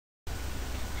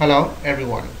Hello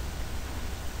everyone.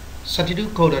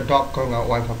 Substitutecoder.com က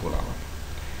Wi-Fi ကိုလာပါ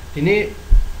ဒီနေ့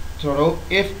ကျွန်တော်တို့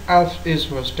if else is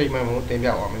statement ကိုသင်ပြ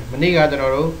ပါမယ်မနေ့ကကျွန်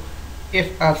တော်တို့ if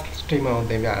else statement ကို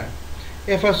သင်ပြတယ်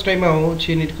if else statement ကိုအ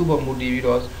ခြေအနေတစ်ခုပေါ်မူတည်ပြီး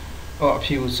တော့အ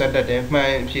ဖြေကိုဆက်တတ်တယ်မှန်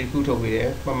အဖြေတစ်ခုထုတ်ပေးတယ်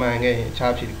မမှန်ခဲ့ရင်အ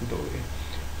ခြားအဖြေတစ်ခုထုတ်ပေးတယ်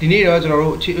ဒီနေ့တော့ကျွန်တော်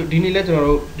တို့ဒီနေ့လဲကျွန်တော်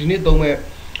တို့ဒီနေ့သုံးမဲ့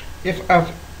if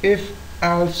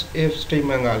else if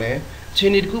statement ကလည်းအခြေ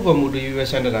အနေတစ်ခုပေါ်မူတည်ပြီးပဲ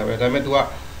ဆက်တတ်တာပဲဒါပေမဲ့ तू က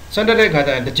စမ်းတက်တဲ့ခါ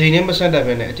ကျရင်တစ်ချိန်နဲ့မစမ်းတက်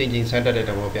ဘဲနဲ့အချိန်ချင်းစမ်းတက်တဲ့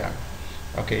သဘောပြ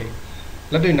။ Okay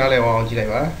လက်တွေ့နားလည်အောင်ကြည့်လို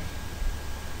က်ပါ။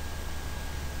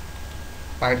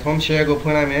 Python share ကိုဖွ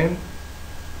င့်လိုက်မယ်။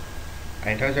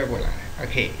 Python share ဝင်လာတယ်။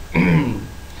 Okay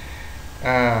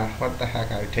what the heck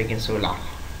are you taking so long?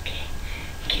 Okay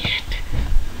get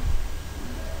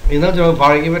ဒီတော့ကျွန်တော်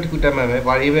variable တစ်ခုတက်မှတ်မယ်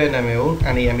variable နာမည်ကို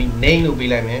name လို့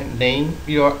ပေးလိုက်မယ် name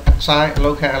ပြီးတော့ assign အလု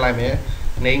ပ်ခန့်အပ်လိုက်မယ်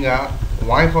name က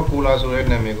y for color ဆိုတဲ့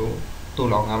နာမည်ကိုတူ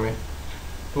လောင်ထားမယ်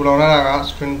တူလောင်ထားတာက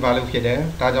string value ဖြစ်တယ်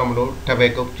ဒါကြောင့်မလို့ double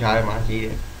quote ကြားထဲမှာရေးတ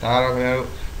ယ်ဒါကတော့ခင်ဗျားတို့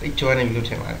သိကျွမ်းနေပြီလို့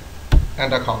ထင်ပါတယ်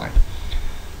enter ခေါက်လိုက်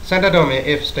စမ်းတက်တော့မယ်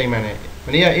if statement နဲ့မ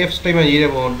နေ့က if statement ရေး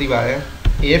တဲ့ပုံကိုသိပါတယ်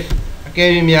if အကယ်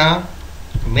၍များ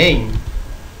name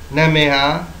နာမည်ဟာ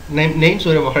name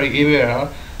ဆိုတဲ့ variable က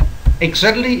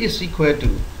exactly is equal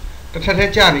to တစ်ထပ်ထ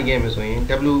ပ်ကြာနေခဲ့မယ်ဆိုရင် y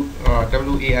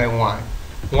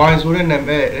ဆိုတဲ့နာမ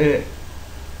ည်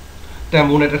တန်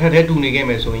ဖိုးနဲ့တစ်ထပ်ထပ်တူနေခဲ့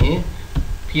မယ်ဆိုရင်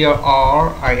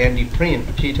print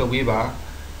အဖြေထုတ်ပေးပါ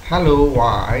hello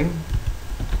y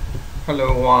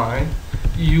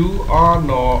you are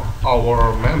not our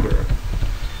member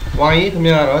y ခင်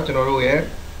ဗျားတော့ကျွန်တော်တို့ရဲ့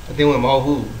အသင်းဝင်မဟုတ်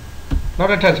ဘူးနော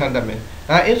က်တစ်ထပ်ဆန်းတတ်မယ်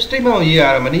ဒါ if statement ကိုရေးရ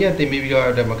တော့မနေ့ကသင်ပေးပြီး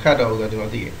တော့မခတ်တော့ဘူးဆိုတော့ကျွန်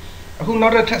တော်သိတယ်အခုနော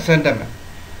က်တစ်ထပ်ဆန်းတတ်မယ်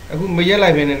အခုမရက်လို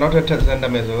က်ဘဲနဲ့နောက်တစ်ထပ်ဆန်းတ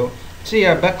တ်မယ်ဆိုရှေ့က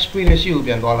back screen နဲ့ရှေ့ကို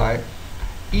ပြန်သွားလိုက်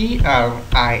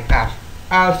elif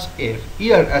as if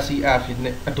elf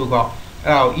နဲ့အတူကော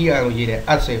အဲ့ဒါကို er ကိုရေးတယ်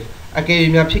as if အကယ်၍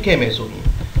များဖြစ်ခဲ့မယ်ဆိုရင်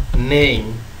name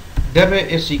double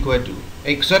is equal to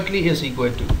exactly is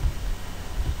equal to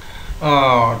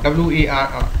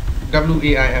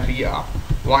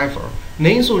wifer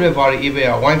name ဆိုတဲ့ variable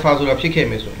က wifer ဆိုတာဖြစ်ခဲ့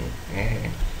မယ်ဆိုရင်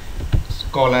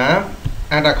column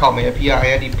enter ခေါက်မယ်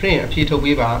print အဖြေထုတ်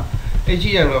ပေးပါအဲ့ကြ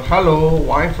ည့်ရတော့ hello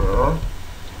wifer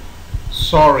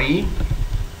sorry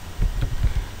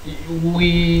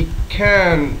we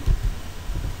can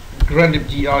granted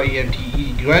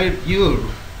granted you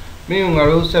မင်းငါ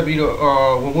တို့ဆက်ပြီးတော့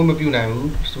ဝင်မပြုတ်နိုင်ဘူး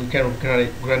so we can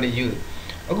granted you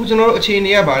အခုကျွန်တော်တို့အခြေအ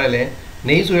နေကပါတယ်လေ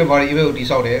name ဆိုတဲ့ variable ကိုတိ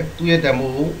ဆောက်တယ်သူ့ရဲ့တန်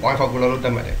ဖိုးကို wifi ကိုလို့သ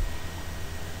တ်မှတ်တယ်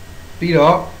ပြီး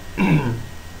တော့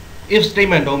if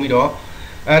statement တုံးပြီးတော့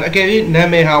အကယ်၍နာ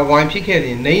မည်ဟာ y ဖြစ်ခဲ့ရ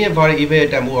င် name ရဲ့ variable ရဲ့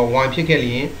တန်ဖိုးက y ဖြစ်ခဲ့ရ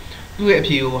င်သူ့ရဲ့အ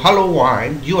ဖြေကို hello y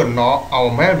you are not our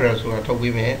member ဆိုတာထုတ်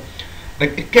ပေးမယ်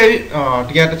ကဲတ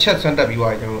ရားတစ်ချက်စမ်းတက်ပြီး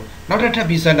သွားပြီကျွန်တော်နောက်တစ်ထပ်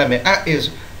ပြီးစမ်းတက်မယ် is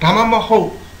ဒါမှမဟုတ်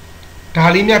ဒါ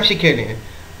လေးများဖြစ်ခဲ့တယ်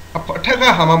အထက်က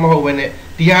ဟာမှမဟုတ်ဘဲနဲ့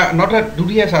ဒီဟာနောက်ထပ်ဒု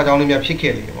တိယစာကြောင်းလေးများဖြစ်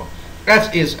ခဲ့တယ်ပေါ့ as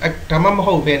is ဒါမှမ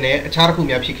ဟုတ်ဘဲနဲ့အခြားတစ်ခု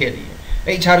များဖြစ်ခဲ့တယ်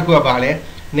အဲ့အခြားတစ်ခုကဘာလဲ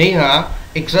name ဟာ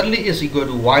exactly is equal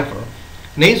to wifer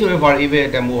name ဆိုတဲ့ variable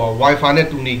တမို့ wifer နဲ့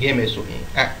တူနေခဲ့မယ်ဆိုရင်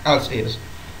else is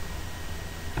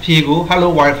ဖြေကို hello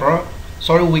wifer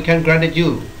sorry we can grant you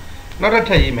နောက်တစ်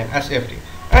ထပ်ရေးမယ် as if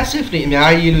as if တွေအများ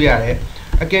ကြီးရေးလို့ရတယ်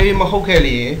အကယ်၍မဟုတ်ခဲ့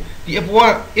လေဒီအ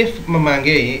ပေါ်က if မမှန်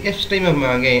ခဲ့ရင် if statement မှ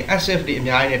န်ခဲ့ရင် as if တွေအ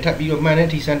များကြီးနဲ့ထပ်ပြီးတော့မှန်တဲ့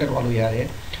ဒီစမ်းတက်သွားလို့ရတယ်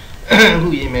အခု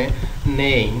ရေးမယ်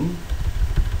name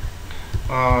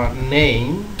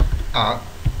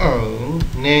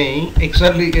name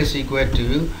exactly is equal to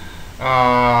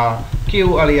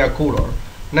color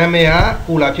နာမည်ဟာ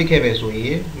color ဖြစ်ခဲ့ပဲဆိုရ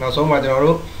င်နောက်ဆုံးမှာကျွန်တော်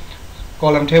တို့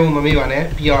column ထဲမှာမမေ့ပါနဲ့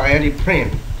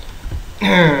print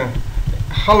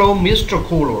hello Mr.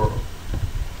 Color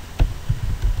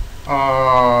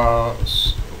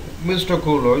Mr.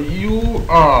 Color you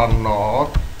are not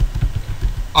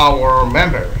our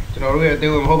member ကျွန်တော်တို့ရဲ့အ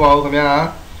သေးဝင်မဟုတ်ပါဘူးခင်ဗျာ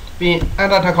ပြီး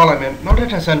enter ထပ်ခေါက်လိုက်မယ်နောက်ထ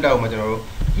ပ်ဆန်းတောက်မှာကျွန်တော်တို့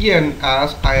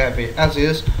as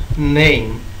is name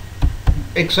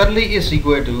exactly is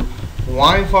equal to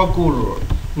y for color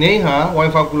name ဟာ y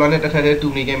for color နဲ့တစ်ထပ်တည်းတူ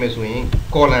နေခဲ့မယ်ဆိုရင်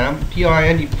column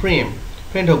print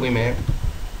ထုတ်ပေးမယ်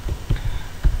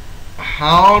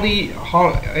Howdy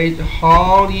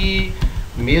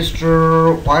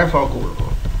Mr. Wifer Guru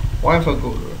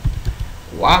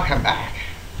welcome back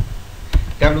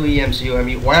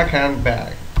WEMCOME welcome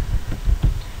back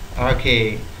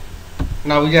okay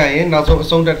now ကြရင်နောက်ဆုံးအ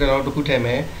ဆုံးတက်တော့တစ်ခုထည့်မ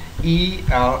ယ်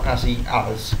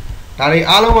ELSES ဒါတွေ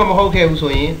အားလုံးမဟုတ်ခဲ့ဘူး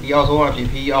ဆိုရင်ဒီအောက်ဆုံးအဖြစ်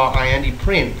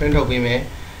print ထုတ်ပေးမယ်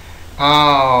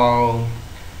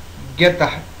get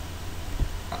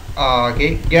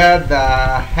the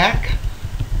heck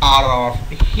out of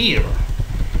here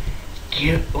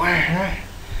get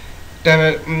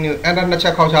enter နှစ်ချ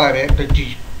က်ခေါက်ချလိုက်မယ်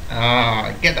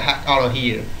get the heck out of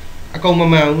here အကုန်မ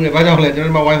မှန်ဘူးလေဘာကြောင့်လဲကျွန်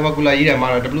တော်ဒီမှာ Wi-Fi cooler ရေးတယ်မှာ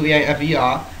တော့ WAIFER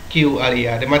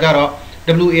ဒီမှာကျတော့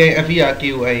WAIFER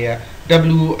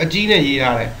W အကြီးနဲ့ရေး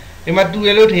ထားတယ်ဒီမှာတူရ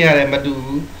လို့ထင်ရတယ်မတူ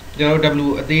ဘူးကျွန်တော်တို့ W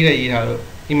အသေးနဲ့ရေးထားလို့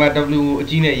ဒီမှာ W အ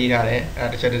ကြီးနဲ့ရေးထားတယ်အဲ့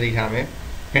ဒါတစ်ချက်တည်းထားမယ်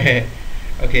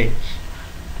Okay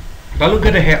ဘာလို့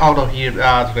get the heck out of here ဆို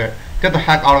တော့ get the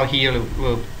heck out of here လို့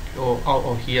out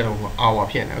of here လို့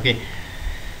ဖြစ်နေ Okay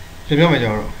ပြန်ပြောမယ်ကျွ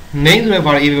န်တော်တို့ name ဆိုတဲ့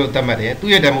variable ကိုသတ်မှတ်တယ်သူ့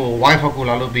ရဲ့ demo ကို Wi-Fi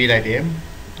cooler လို့ပေးလိုက်တယ်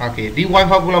Okay ဒီ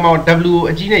Wi-Fi cooler မှာ W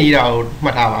အကြီးနဲ့ရေးတာကိုမှ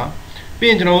တ်ထားပါပြီး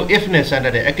ရင်ကျွန်တော် if နဲ့စမ်းတ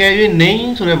တ်တယ်အကယ်၍ name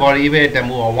ဆိုတဲ့ variable ရဲ့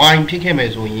demo က y ဖြစ်ခဲ့မ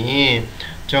ယ်ဆိုရင်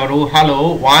ကျွန်တော်တို့ hello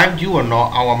why you are not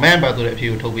our member ဆိုတဲ့အဖြေ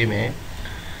ကိုထုတ်ပေးမယ်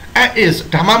as is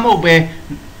ဒါမှမဟုတ်ပဲ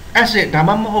as it ဒါ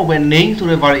မှမဟုတ်ပဲ name ဆို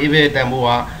တဲ့ variable ရဲ့ demo က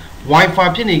Wi-Fi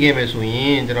ဖြစ်နေခဲ့မယ်ဆိုရ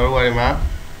င်ကျွန်တော်တို့ကဒီမှာ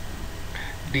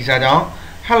ဒီစာကြောင့်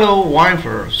hello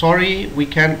Wi-Fi sorry we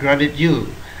can't grant it you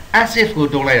as if ကို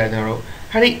တုံးလိုက်တာကျွန်တော်တို့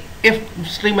ဟာဒီ if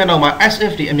statement တော့မှာ as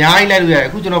if ဒီအများကြီးလိုက်လို့ရတယ်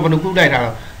အခုကျွန်တော်ဘယ်နှခုလိုက်ထား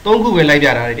တော့3ခုပဲလိုက်ပြ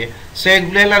တာလေ10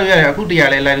ခုလဲလိုက်လို့ရတယ်အခု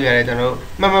100လဲလိုက်လို့ရတယ်ကျွန်တော်တို့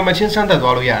မှန်မချင်းစမ်းသပ်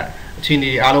သွားလို့ရတယ်အခြေအ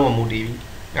နေအားလုံးကိုမူတည်ပြီး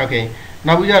Okay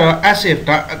နောက်ပြီးတော့ as if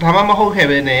ဒါမှမဟုတ်ခဲ့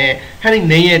ပဲနဲ့ဟာဒီ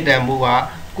name ရဲ့တန်ဖိုးက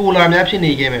ကိုလာများဖြစ်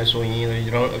နေခဲ့မယ်ဆိုရင်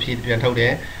ကျွန်တော်တို့အဖြေပြန်ထုတ်တ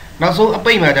ယ်နောက်ဆုံးအ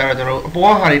ပိတ်မှာကျတော့ကျွန်တော်တို့အ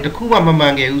ပေါ်ဟာတွေတစ်ခုမှမမှ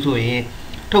န်ခဲ့ဘူးဆိုရင်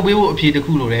ထုတ်ပေးဖို့အဖြေတစ်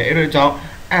ခုလိုတယ်အဲ့တော့ကြောင့်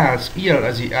as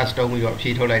as တုံးပြီးတော့အဖြေ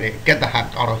ထုတ်လိုက်တယ် get the heck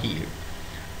out of here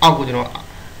အောက်ကိုကျွန်တော်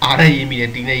အားနဲ့ရေးမိတ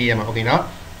ယ်တီနဲ့ရေးရမှာ Okay နော်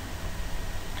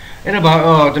အဲ့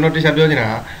တော့ကျွန်တော်တရားပြောချင်တာ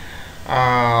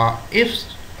if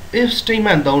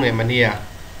statement သုံးတယ်မနေ့က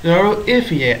ကျွန်တော်တို့ if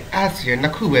ရဲ့ as ရဲ့နှ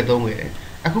စ်ခုပဲသုံးခဲ့တယ်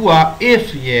အခုက if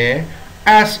ရဲ့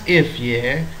as if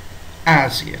ရဲ့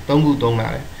as ရဲ့သုံးခုသုံးလာ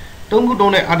တယ်သုံးခု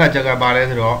သုံးတဲ့အတားချက်ကဘာလဲ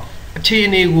ဆိုတော့အခြေ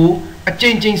အနေကိုအချိ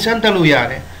န်ချင်းစမ်းတက်လို့ရ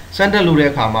တယ်စမ်းတက်လို့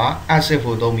တဲ့အခါမှာ as if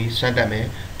ကိုသုံးပြီးစမ်းတက်မယ်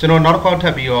ကျွန်တော်နောက်တစ်ခေါက်ထ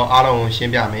ပ်ပြီးတော့အားလုံးကိုရှ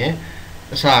င်းပြမယ်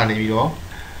အစကနေပြီးတော့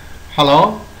hello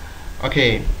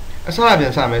okay အစပြ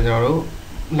န်စမယ်ကျွန်တော်တို့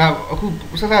နောက်အခု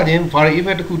စစချင်း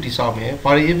variable တစ်ခုတည်ဆောက်မယ်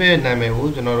variable နာမည်ကို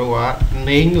ကျွန်တော်တို့က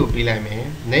name ကိုပေးလိုက်မယ်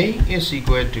name is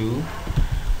equal to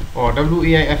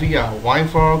WAIFER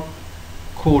Wi-Fi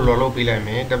cooler လို့ပေးလိုက်မ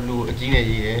ယ် W အကြီးနဲ့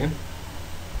ရေးတယ်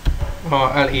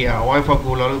LAR Wi-Fi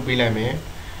cooler လို့ပေးလိုက်မယ်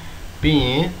ပြီးရ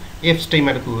င် if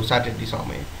statement တစ်ခုကိုစတင်တည်ဆောက်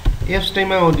မယ် if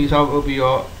statement ကိုတည်ဆောက်ပြီး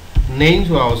တော့ name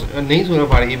ဆိုတဲ့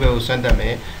variable ကိုစမ်းသပ်မ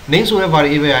ယ် name ဆိုတဲ့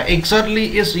variable က exactly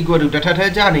is equal to တစ်ထပ်ထဲ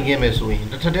ကြာနေခဲ့မယ်ဆိုရင်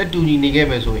တစ်ထပ်ထဲတူညီနေခဲ့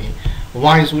မယ်ဆိုရင်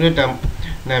y ဆိုတဲ့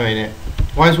နာမည်နဲ့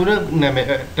y ဆိုတဲ့နာမည်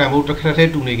တန်ဖိုးတစ်ထပ်ထဲ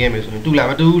တူနေခဲ့မယ်ဆိုရင်တူလား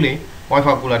မတူဘူးလေ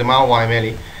Wi-Fi cooler ဒီမှာ y ပဲ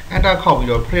လေ enter ခောက်ပြီး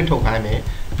တော့ print ထုတ်ခိုင်းမယ်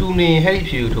တူနေဟဲ့ဒီ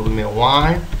ဖြေကိုထုတ်ပေးမယ် y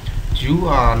you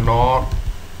are not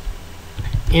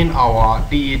in our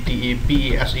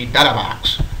database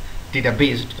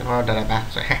ကျွန်တော်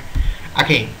database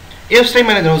okay if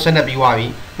statement နဲ့ကျွန်တော်စမ်းသပ်ပြီးသွားပြီ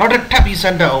နောက်တစ်ထပ်ပြီးစ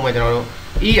မ်းသပ်အောင်မယ်ကျွန်တော်တို့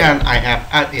enif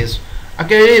at is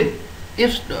okay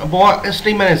if boy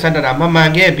statement နဲ့စမ်းသပ်တာမမှန်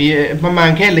ခဲ့လျ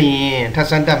င်ထပ်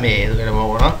စမ်းသပ်မယ်ဆိုတဲ့သဘော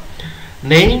ပေါ့နော်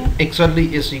name exactly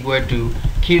is equal to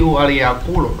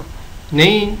color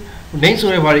name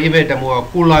ဆိုတဲ့ variable တမို့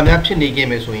ကိုလာများဖြစ်နေခဲ့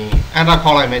မယ်ဆိုရင် enter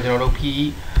ခေါက်လိုက်မယ်ကျွန်တော်တို့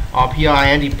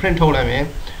print print ထုတ်လိုက်မယ်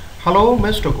hello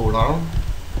mr cola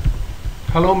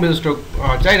hello mr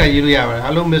ကြိုက်တာရေးလို့ရပါတယ်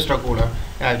hello mr cola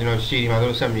အဲ့ကျွန်တော်ရှေ့ဒီမှာ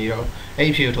ဆိုဆက်ပြီးတော့အဲ့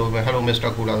အဖြေကိုထုတ်ပေးမယ် hello mr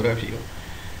cola ဆိုတဲ့အဖြေကို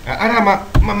အဲ့ဒါမှ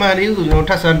မမှန်လေးဆိုကျွန်တော်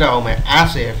ထပ်စမ်းတက်အောင်မယ်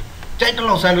as if ကြိုက်တယ်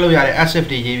လို့စမ်းလို့ရတယ် as if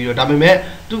တွေရေးပြီးတော့ဒါပေမဲ့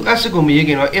သူ as if ကိုမရေးခ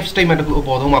င်တော့ if statement တခုအ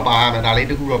ပေါ်ဆုံးမှာပါရမယ်ဒါလေး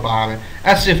တခုတော့ပါရမယ်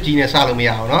as if ကြီးနဲ့စလို့မရ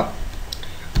အောင်เนาะ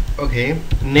okay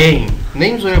name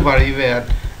ဆိုတဲ့ variable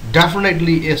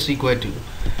definitely is equal to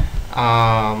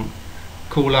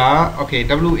cola okay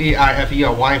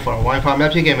WAIFER Wi-Fi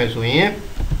များဖြစ်ခဲ့မယ်ဆိုရင်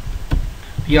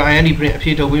print အ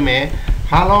ဖြေထုတ်ပေးမယ်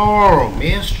hello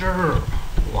mr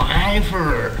Wi-Fi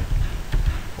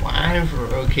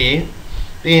okay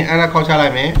ပြီးရင်အဲ့ဒါခေါက်ချလို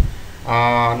က်မယ်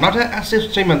နောက်ထပ် active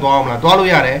statement သွားအောင်မလားသွားလို့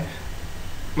ရတယ်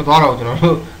မသွားတော့ကျွန်တော်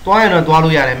တို့သွားရင်တော့သွား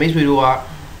လို့ရတယ်မိတ်ဆွေတို့က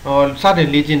စတင်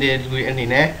လေ့ကျင့်တဲ့လူတွေအနေ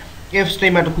နဲ့ if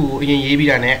statement တစ်ခုကိုအရင်ရေးပြီး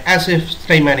တာနဲ့ active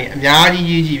statement တွေအများကြီး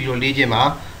ရေးကြည့်ပြီးတော့လေ့ကျင့်ပါ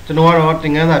ကျွန်တော်ကတော့သ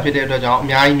င်ခန်းစာဖြစ်တဲ့အတွက်ကြောင့်အ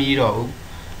များကြီးမရေးတော့ဘူး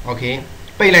okay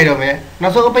ပိတ်လိုက်တော့မယ်နော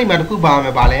က်ဆုံးအပိတ်မှာတစ်ခုပါမ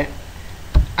ယ်ပါလဲ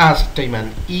as statement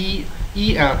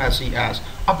ELSES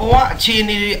အပေါ်ကအခြေအ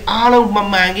နေတွေအားလုံးမ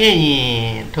မှန်ခဲ့ရ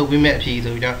င်ထုတ်ပေးမဲ့အဖြေ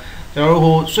ဆိုပြီးတော့ကျွန်တော်တို့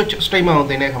ဟို switch statement ကို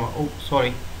သင်တဲ့အခါမှာ oh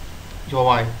sorry ရော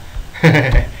ပါ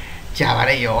ကြာပါ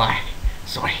တယ်ရောပါ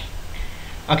sorry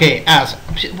okay as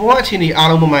အပေါ်ကအခြေအနေအား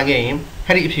လုံးမမှန်ခဲ့ရင်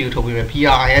အဲ့ဒီအဖြေကိုထုတ်ပေးမယ်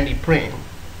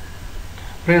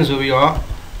print ဆိုပြီးတော့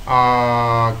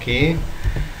okay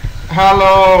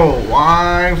hello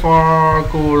Wi-Fi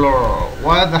cooler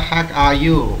what the heck are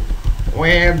you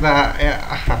where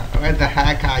the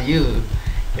heck are you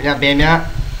ညဘယ်များ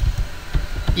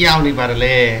ရောက်နေပါ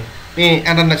လဲပြီးရင်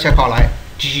internet check ခေါက်လိုက်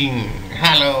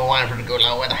hello one for go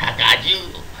what the heck are you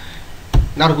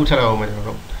နောက်တစ်ခုထပ်လောက်အောင်မယ်ကျွန်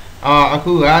တော်တို့အ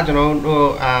ခုကကျွန်တော်တို့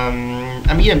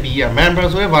MEMB က member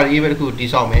ဆိုတဲ့ variable တစ်ခုတည်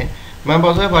ဆောက်မယ်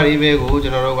member ဆိုတဲ့ variable ကိုကျွ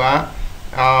န်တော်တို့က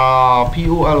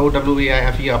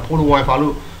POLOWAIFE က follow-on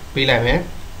လို့ပေးလိုက်မယ်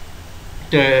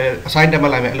assign တက်မှ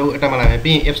တ်လိုက်မယ်အလုပ်တက်မှတ်လိုက်မယ်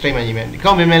ပြီးရင် if statement ရေးမယ်ဒီ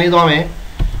ကောင်မြန်မြန်လေးသွားမယ်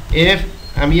if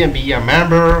MEMB က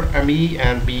member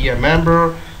MEMB က member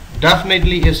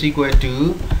definitely is equal to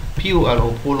POLO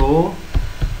follow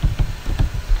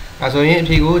အဲဆိုရင်အ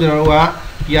ဖြေကိုကျွန်တော်တို့က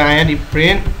PIND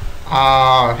print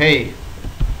hey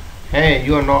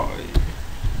you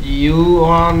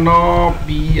are not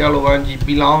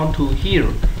belong to here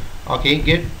okay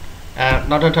good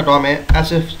နောက်တစ်ထပ်တော့မယ် as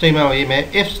if statement ကိုရေးမယ်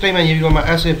if statement ရေးပြီးတော့မှ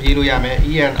as if ရေးလို့ရမယ်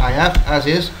ENIF as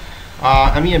is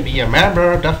MEMB a member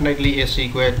definitely is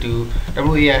equal to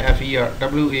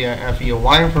WANFE or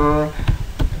wifer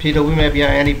ဖြေထုတ်ပြီးမယ်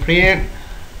PIND print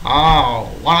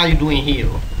what are you doing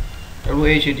here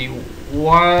WHD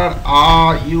what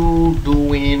are you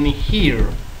doing here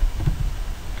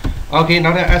okay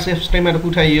နောက်တဲ့ as if statement တစ်ခု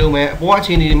ထပ်ရေးအောင်မယ်အပေါ်အ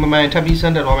ခြေအနေမှန်မှန်ထပ်ပြီးစ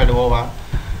မ်းတက်သွားမယ်တော့ပါ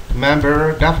member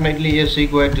definitely is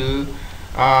equal to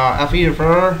FE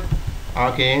refer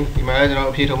okay ဒီမှာကျွန်တော်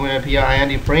အဖြေထုတ်မယ်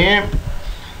PIND print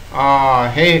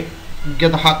hey get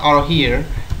the heck out of here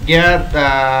get the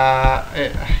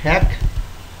heck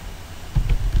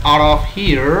out of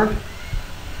here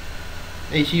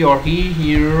he or he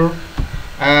here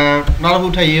နောက်တစ်ခု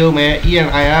ထပ်ရေးအောင်မယ်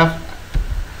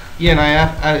ENIF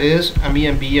is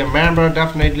MEMB a member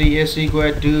definitely is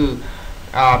equal to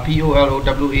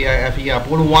POLOWAIFE က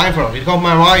follow wifer ဒီကောင်မှ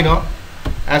န်သွားပြီနော်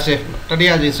as if တတိယ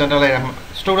အချိန်စမ်းတက်လိုက်တာ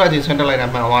stroke အချိန်စမ်းတက်လိုက်တာ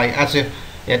မှန်သွားပြီ as if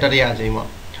ရတတိယအချိန်ပေါ့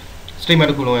statement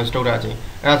တစ်ခုလုံးရဲ့ stroke အချိန်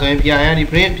အဲဒါဆိုရင် PIND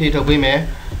print ဖြေထုတ်ပေးမယ်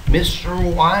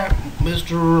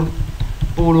Mr.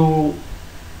 Polo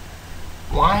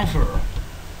wifer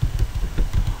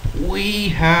we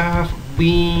have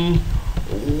been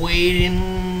waiting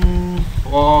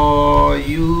for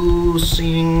you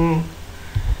sing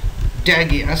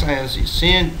Daggy SINC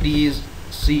sin these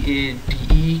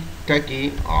CADE Daggy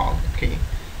okay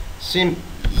sim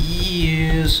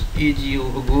is AGO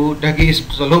go Daggy is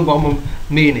စလုံးပေါင်း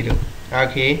မေးနေတယ်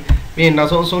okay ပြီးရင်နောက်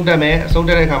ဆုံးအဆုံးတက်မယ်အဆုံးတ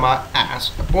က်တဲ့အခါမှာ as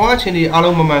ပေါ်အချင်းဒီအား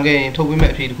လုံးမမှန်ခဲ့ရင်ထုတ်ပေးမ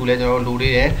ယ့်အဖြေတစ်ခုလည်းကျွန်တော်လို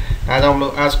သေးတယ်ဒါကြောင့်မ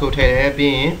လို့ as ကိုထည့်တယ်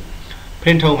ပြီးရင်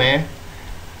print ထုတ်မယ်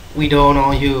we don't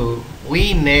know you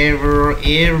we never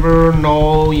ever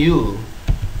know you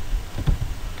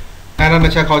and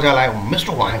then check out like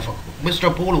Mr. Wifer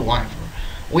Mr. Polo wifer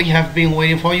we have been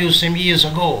waiting for you some years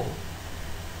ago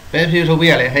ဘယ်ဖြေထုတ်ပေး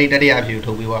ရလဲဟဲ့တတိယဖြေ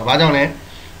ထုတ်ပေးပါဘာကြောင့်လဲ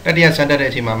တတိယစံတက်တဲ့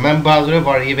အချိန်မှာ member ဆိုတဲ့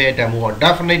variable တန်ဖိုးက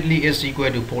definitely is equal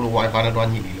to polo wifer နဲ့တွား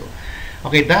ညီနေလို့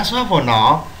okay that's all for now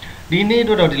ဒီနေ့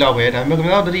တော့ဒီလောက်ပဲဒါပေမဲ့ကျွ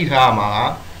န်တော်တို့သတိထားရမှာက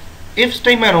if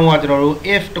statement တော့ကျွန်တော်တို့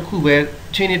if တစ်ခုပဲ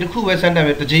ချိန်နေတစ်ခုပဲစမ်းတက်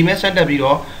ပဲတစ်ချိန်ပဲစမ်းတက်ပြီး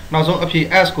တော့နောက်ဆုံးအဖြေ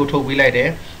s ကိုထုတ်ပေးလိုက်တယ်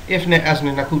if နဲ့ s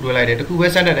နဲ့နှစ်ခုတွဲလိုက်တယ်တစ်ခုပဲ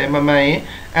စမ်းတက်တယ်မမှန်ရင်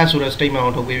s ဆိုတဲ့ statement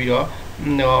ကိုထုတ်ပေးပြီးတော့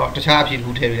တခြားအဖြေတစ်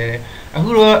ခုထည့်ပေးလိုက်တယ်အခု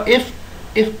တော့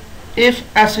if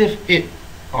as if it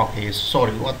okay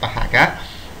sorry what the heck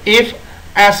if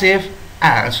as if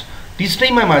as ဒီ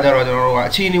statement မှာကျတော့ကျွန်တော်တို့က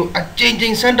အခြေအနေကိုအချိန်ချ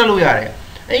င်းစမ်းတက်လို့ရတယ်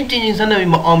အဲ့ချိန်ချင်းစမ်းတက်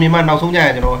ပြီးမအောင်မြင်မှနောက်ဆုံးကျရ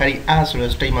င်ကျွန်တော်အဲ့ဒီ as ဆို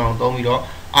တဲ့ statement ကိုသုံးပြီးတော့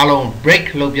အားလုံး break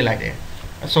လုပ်ပြလိုက်တယ်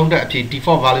အဆုံးတက်အဖြေ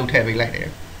default value ထည့်ပေးလိုက်တယ်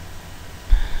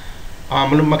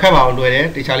မခက်ပါဘူးလွယ်တယ်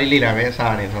တေချာလေးလေ့လာမယ်အ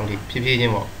စားအနေဆုံးထိဖြည်းဖြည်းချ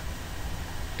င်းပေါ့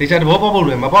တေချာတဘောပေါက်ဖို့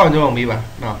လွယ်မပေါက်အောင်ကျွန်တော်မေးပါ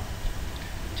နော်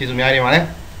ကျေးဇူးများတင်ပါတယ်